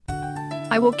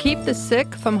I will keep the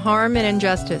sick from harm and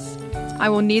injustice. I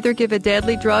will neither give a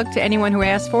deadly drug to anyone who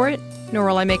asks for it, nor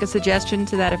will I make a suggestion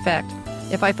to that effect.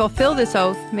 If I fulfill this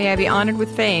oath, may I be honored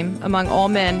with fame among all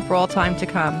men for all time to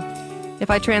come. If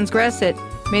I transgress it,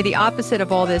 may the opposite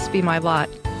of all this be my lot.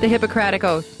 The Hippocratic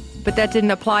Oath. But that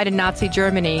didn't apply to Nazi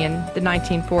Germany in the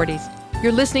 1940s.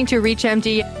 You're listening to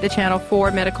ReachMD, the channel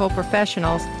for medical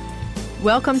professionals.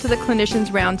 Welcome to the Clinicians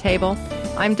Roundtable.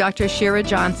 I'm Dr. Shira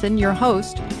Johnson, your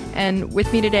host, and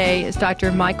with me today is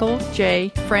Dr. Michael J.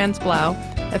 Franzblau,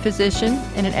 a physician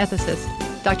and an ethicist.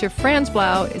 Dr.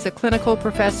 Franzblau is a clinical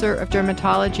professor of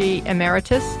dermatology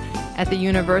emeritus at the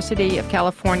University of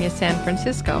California, San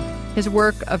Francisco. His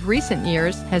work of recent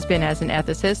years has been as an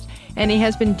ethicist, and he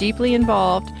has been deeply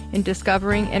involved in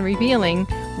discovering and revealing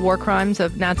war crimes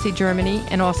of Nazi Germany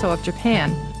and also of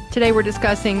Japan. Today we're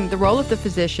discussing the role of the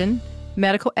physician,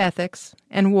 medical ethics,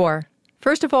 and war.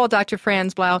 First of all, Dr.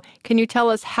 Franzblau, can you tell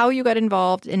us how you got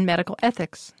involved in medical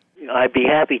ethics? I'd be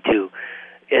happy to.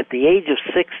 At the age of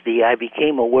 60, I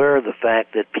became aware of the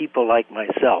fact that people like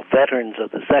myself, veterans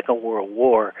of the Second World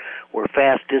War, were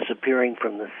fast disappearing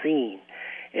from the scene,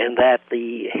 and that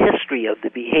the history of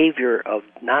the behavior of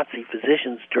Nazi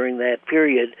physicians during that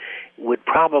period would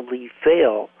probably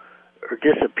fail or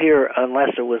disappear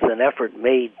unless there was an effort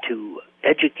made to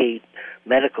educate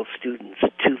medical students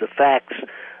to the facts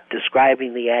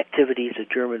describing the activities of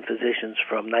German physicians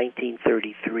from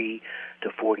 1933 to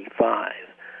 45.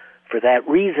 For that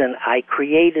reason, I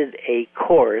created a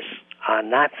course on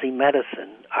Nazi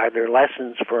medicine, Are There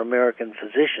Lessons for American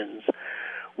Physicians,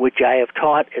 which I have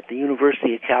taught at the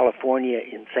University of California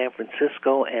in San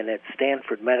Francisco and at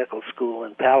Stanford Medical School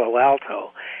in Palo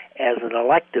Alto as an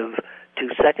elective to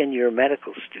second-year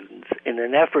medical students in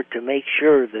an effort to make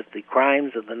sure that the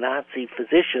crimes of the Nazi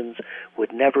physicians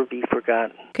would never be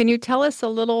forgotten. Can you tell us a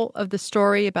little of the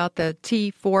story about the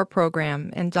T4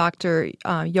 program and Dr.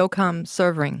 Joachim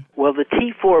Severing? Well, the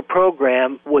T4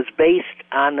 program was based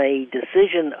on a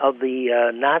decision of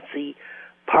the Nazi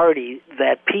Party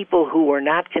that people who were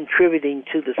not contributing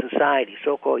to the society,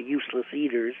 so-called useless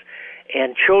eaters,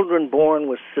 and children born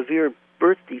with severe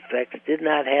birth defects did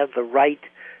not have the right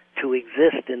to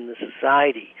exist in the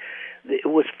society. It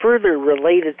was further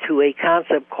related to a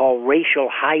concept called racial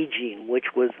hygiene, which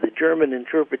was the German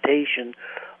interpretation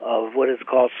of what is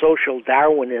called social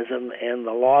Darwinism and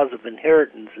the laws of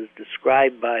inheritance as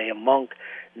described by a monk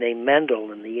named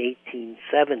Mendel in the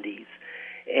 1870s.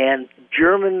 And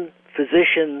German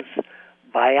physicians,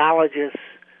 biologists,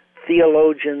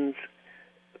 theologians,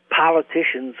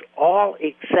 politicians all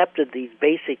accepted these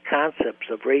basic concepts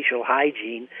of racial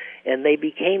hygiene, and they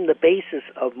became the basis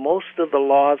of most of the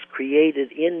laws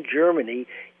created in Germany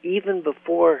even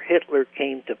before Hitler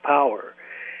came to power.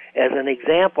 As an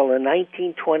example, in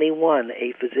 1921,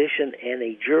 a physician and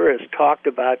a jurist talked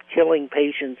about killing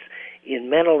patients in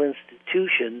mental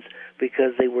institutions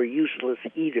because they were useless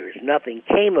eaters. Nothing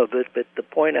came of it, but the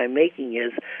point I'm making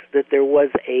is that there was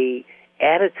a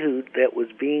attitude that was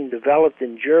being developed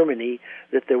in Germany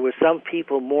that there were some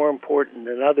people more important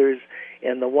than others,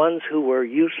 and the ones who were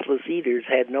useless eaters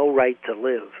had no right to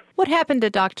live. What happened to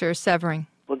Dr. Severing?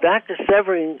 Well, Dr.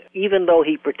 Severing, even though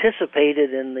he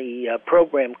participated in the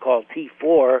program called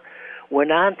T4,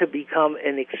 went on to become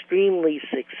an extremely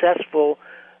successful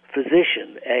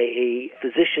physician, a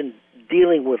physician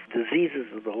dealing with diseases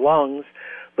of the lungs,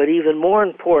 but even more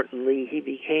importantly, he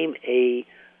became a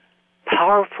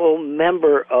powerful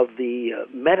member of the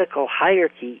medical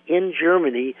hierarchy in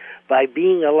Germany by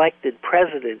being elected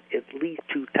president at least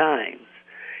 2 times.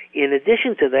 In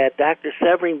addition to that, Dr.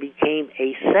 Severing became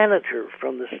a senator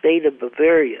from the state of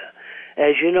Bavaria.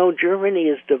 As you know, Germany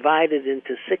is divided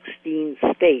into 16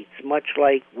 states, much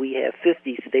like we have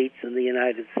 50 states in the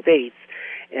United States,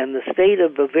 and the state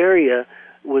of Bavaria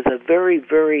was a very,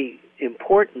 very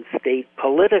important state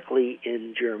politically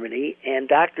in Germany, and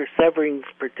Dr. Severing's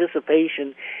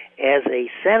participation as a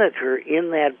senator in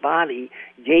that body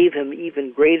gave him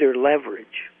even greater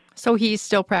leverage. So he's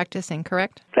still practicing,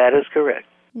 correct? That is correct.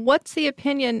 What's the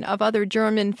opinion of other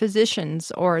German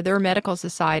physicians or their medical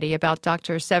society about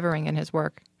Dr. Severing and his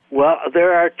work? Well,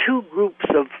 there are 2 groups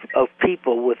of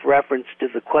people with reference to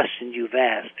the question you've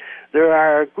asked. There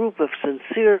are a group of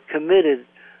sincere, committed,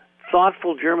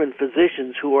 thoughtful German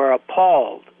physicians who are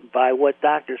appalled by what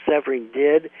Dr. Severing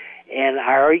did and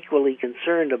are equally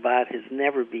concerned about his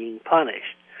never being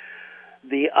punished.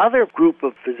 The other group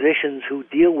of physicians who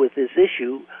deal with this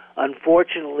issue,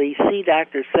 unfortunately, see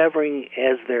Dr. Severing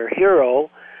as their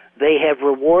hero. They have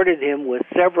rewarded him with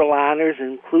several honors,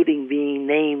 including being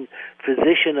named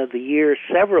Physician of the Year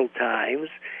several times,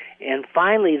 And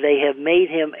finally, they have made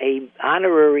him an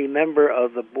honorary member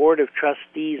of the Board of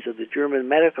Trustees of the German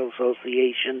Medical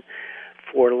Association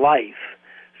for life.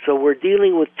 So we're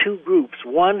dealing with two groups,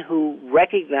 one who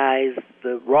recognize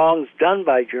the wrongs done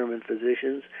by German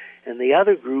physicians, and the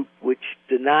other group which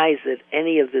denies that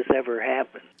any of this ever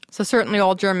happened. So certainly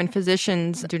all German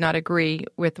physicians do not agree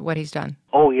with what he's done.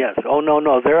 Oh, yes. Oh,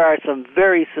 no. There are some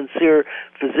very sincere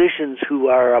physicians who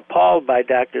are appalled by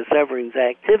Dr. Severing's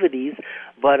activities,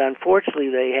 but unfortunately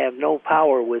they have no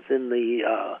power within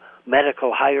the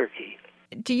medical hierarchy.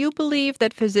 Do you believe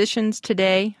that physicians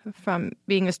today, from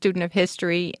being a student of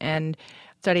history and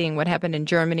studying what happened in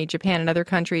Germany, Japan, and other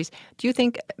countries, do you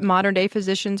think modern-day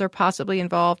physicians are possibly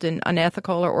involved in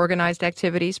unethical or organized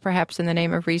activities, perhaps in the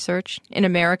name of research, in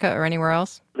America or anywhere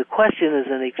else? The question is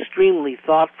an extremely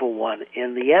thoughtful one,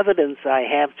 and the evidence I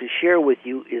have to share with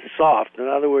you is soft. In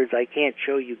other words, I can't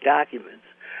show you documents.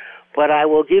 But I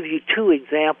will give you two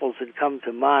examples that come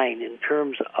to mind in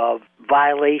terms of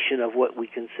violation of what we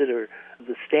consider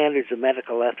the standards of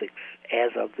medical ethics as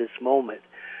of this moment.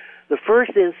 The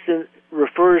first instance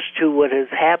refers to what has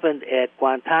happened at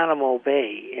Guantanamo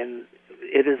Bay, and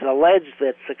it is alleged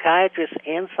that psychiatrists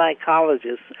and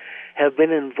psychologists have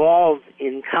been involved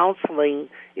in counseling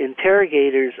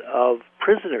interrogators of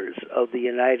prisoners of the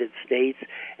United States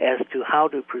as to how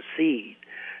to proceed.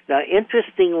 Now,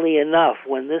 interestingly enough,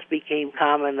 when this became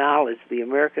common knowledge, the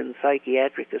American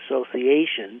Psychiatric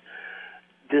Association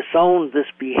disowned this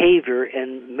behavior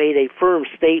and made a firm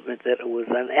statement that it was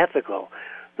unethical.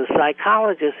 The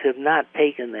psychologists have not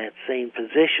taken that same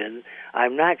position.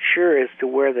 I'm not sure as to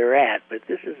where they're at, but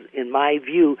this is, in my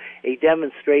view, a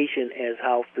demonstration as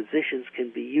how physicians can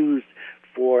be used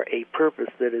for a purpose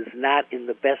that is not in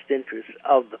the best interest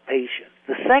of the patient.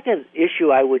 The second issue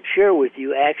I would share with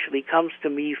you actually comes to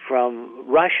me from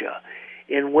Russia,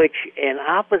 in which an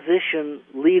opposition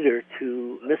leader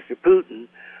to Mr. Putin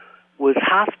was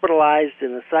hospitalized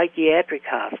in a psychiatric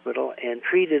hospital and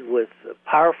treated with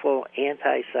powerful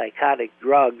antipsychotic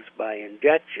drugs by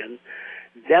injection,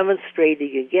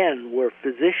 demonstrating again where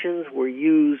physicians were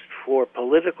used for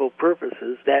political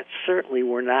purposes that certainly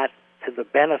were not to the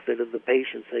benefit of the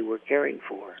patients they were caring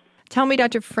for. Tell me,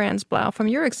 Dr. Franz Blau, from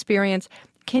your experience,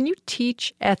 can you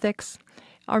teach ethics?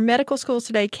 Are medical schools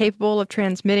today capable of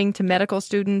transmitting to medical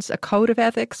students a code of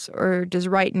ethics, or does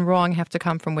right and wrong have to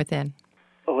come from within?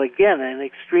 Well, again, an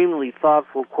extremely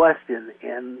thoughtful question,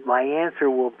 and my answer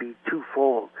will be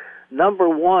twofold. Number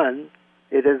one,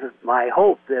 it is my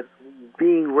hope that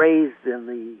being raised in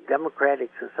the democratic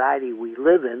society we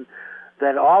live in,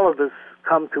 that all of us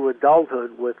come to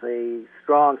adulthood with a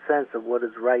strong sense of what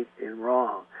is right and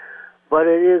wrong. But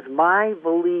it is my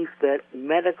belief that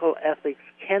medical ethics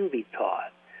can be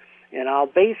taught. And I'll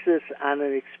base this on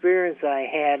an experience I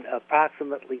had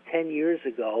approximately 10 years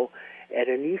ago at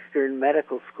an Eastern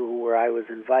medical school where I was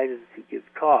invited to give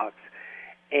talks.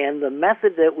 And the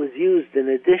method that was used, in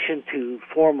addition to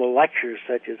formal lectures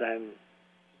such as I'm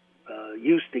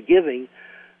used to giving,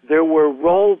 there were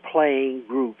role-playing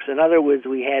groups. In other words,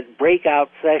 we had breakout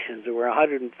sessions. There were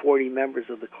 140 members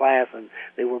of the class, and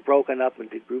they were broken up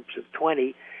into groups of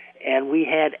 20. And we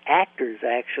had actors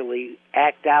actually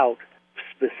act out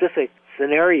specific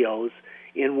scenarios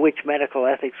in which medical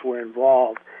ethics were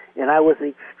involved. And I was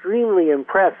extremely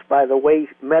impressed by the way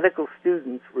medical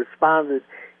students responded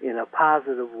in a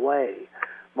positive way.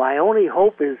 My only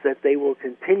hope is that they will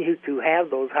continue to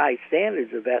have those high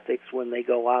standards of ethics when they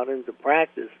go out into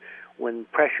practice, when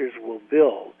pressures will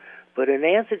build. But in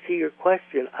answer to your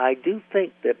question, I do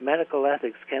think that medical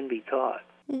ethics can be taught.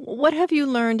 What have you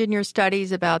learned in your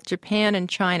studies about Japan and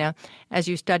China as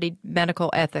you studied medical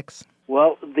ethics?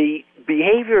 Well, the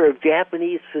behavior of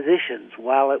Japanese physicians,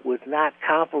 while it was not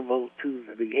comparable to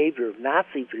the behavior of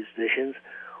Nazi physicians,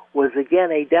 was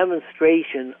again a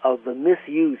demonstration of the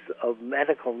misuse of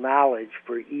medical knowledge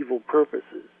for evil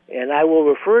purposes. And I will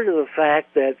refer to the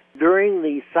fact that during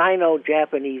the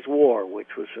Sino-Japanese War,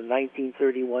 which was from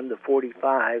 1931 to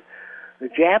 45, the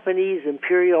Japanese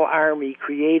Imperial Army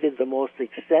created the most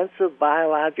extensive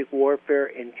biologic warfare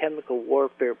and chemical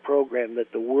warfare program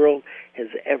that the world has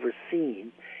ever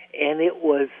seen. And it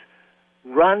was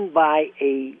run by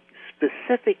a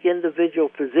specific individual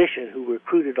physician who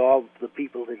recruited all the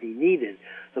people that he needed.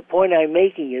 The point I'm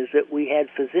making is that we had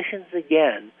physicians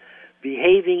again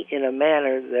behaving in a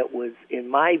manner that was, in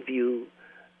my view,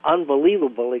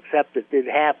 unbelievable, except it did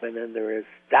happen, and there is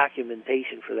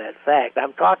documentation for that fact.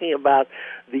 I'm talking about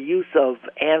the use of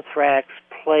anthrax,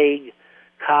 plague,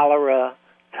 cholera,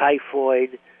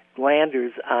 typhoid,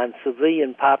 glanders on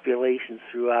civilian populations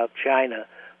throughout China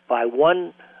by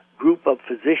one group of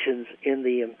physicians in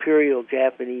the Imperial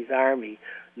Japanese Army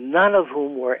none of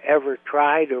whom were ever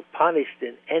tried or punished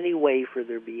in any way for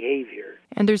their behavior.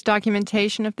 And there's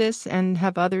documentation of this, and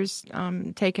have others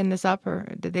taken this up, or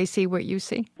did they see what you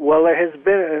see? Well, there has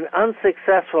been an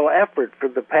unsuccessful effort for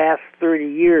the past 30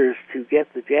 years to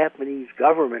get the Japanese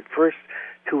government first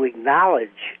to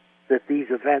acknowledge that these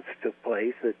events took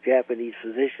place, that Japanese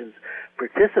physicians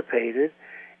participated,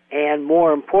 and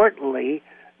more importantly,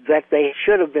 that they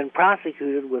should have been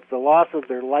prosecuted with the loss of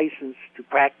their license to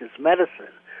practice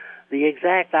medicine. The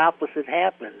exact opposite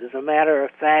happened. As a matter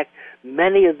of fact,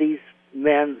 many of these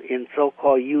men in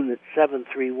so-called Unit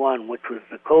 731, which was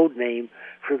the code name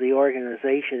for the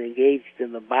organization engaged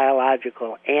in the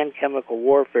biological and chemical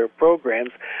warfare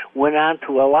programs, went on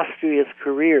to illustrious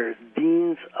careers,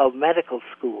 deans of medical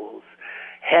schools,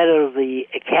 head of the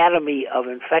Academy of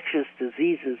Infectious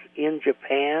Diseases in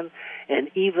Japan, and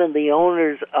even the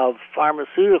owners of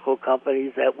pharmaceutical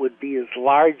companies that would be as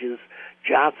large as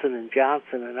Johnson &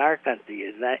 Johnson in our country.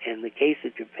 In the case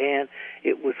of Japan,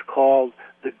 it was called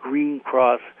the Green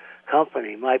Cross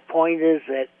Company. My point is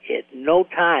that at no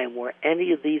time were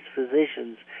any of these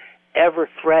physicians ever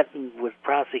threatened with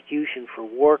prosecution for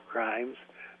war crimes,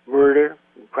 murder,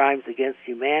 and crimes against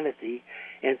humanity,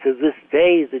 and to this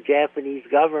day the Japanese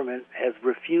government has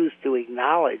refused to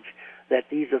acknowledge that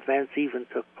these events even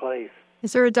took place.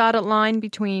 Is there a dotted line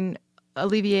between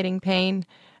alleviating pain,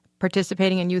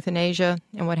 participating in euthanasia,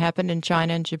 and what happened in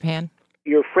China and Japan?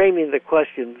 You're framing the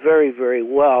question very, very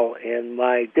well, and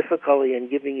my difficulty in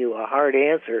giving you a hard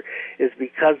answer is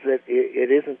because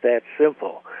it isn't that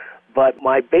simple. But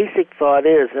my basic thought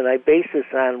is, and I base this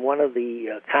on one of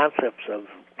the concepts of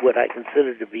what I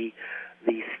consider to be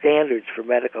the standards for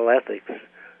medical ethics,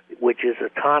 which is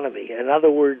autonomy. In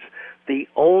other words, the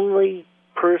only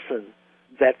person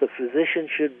that the physician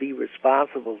should be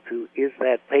responsible to is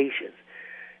that patient.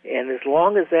 And as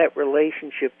long as that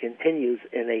relationship continues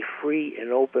in a free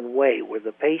and open way, where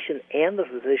the patient and the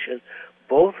physician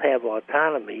both have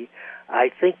autonomy,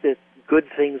 I think that good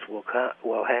things will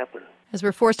happen. As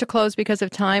we're forced to close because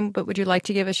of time, but would you like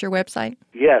to give us your website?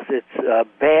 Yes, it's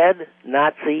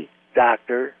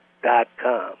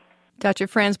badnazidoctor.com. Dr.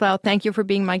 Franzblau, thank you for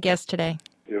being my guest today.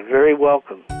 You're very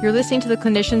welcome. You're listening to the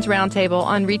Clinicians Roundtable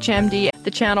on ReachMD,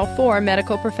 the channel for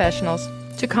medical professionals.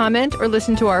 To comment or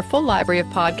listen to our full library of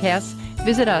podcasts,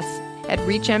 visit us at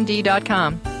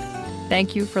reachmd.com.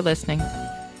 Thank you for listening.